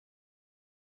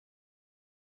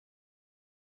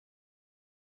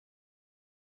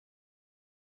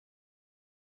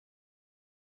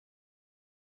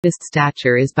best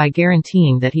stature is by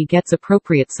guaranteeing that he gets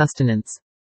appropriate sustenance.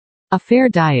 A fair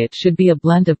diet should be a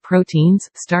blend of proteins,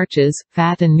 starches,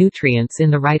 fat and nutrients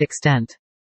in the right extent.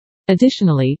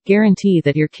 Additionally, guarantee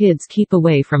that your kids keep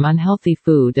away from unhealthy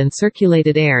food and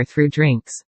circulated air through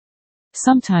drinks.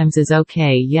 Sometimes is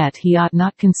okay, yet he ought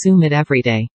not consume it every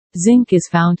day. Zinc is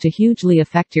found to hugely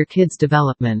affect your kids'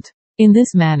 development. In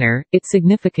this manner, it's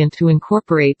significant to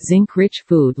incorporate zinc-rich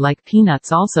food like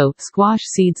peanuts. Also, squash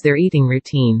seeds their eating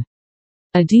routine.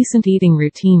 A decent eating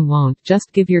routine won't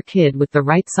just give your kid with the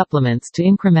right supplements to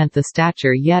increment the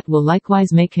stature, yet will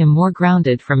likewise make him more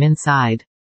grounded from inside.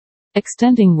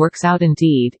 Extending works out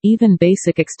indeed. Even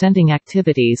basic extending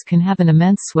activities can have an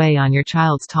immense sway on your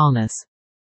child's tallness.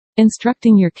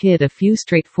 Instructing your kid a few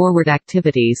straightforward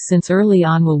activities since early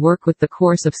on will work with the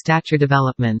course of stature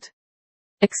development.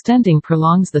 Extending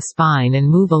prolongs the spine and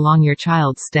move along your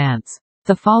child's stance.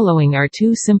 The following are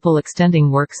 2 simple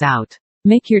extending works out.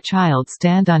 Make your child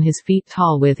stand on his feet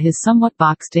tall with his somewhat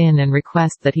boxed in and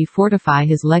request that he fortify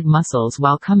his leg muscles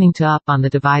while coming to up on the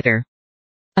divider.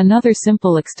 Another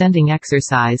simple extending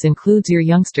exercise includes your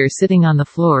youngster sitting on the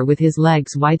floor with his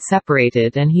legs wide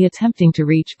separated and he attempting to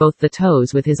reach both the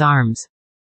toes with his arms.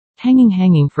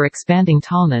 Hanging for expanding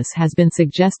tallness has been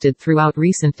suggested throughout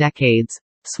recent decades.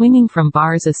 Swinging from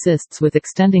bars assists with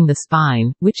extending the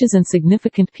spine, which is a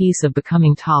significant piece of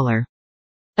becoming taller.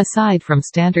 Aside from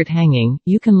standard hanging,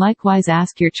 you can likewise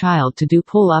ask your child to do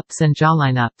pull-ups and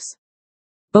jawline ups.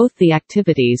 Both the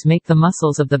activities make the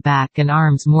muscles of the back and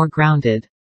arms more grounded.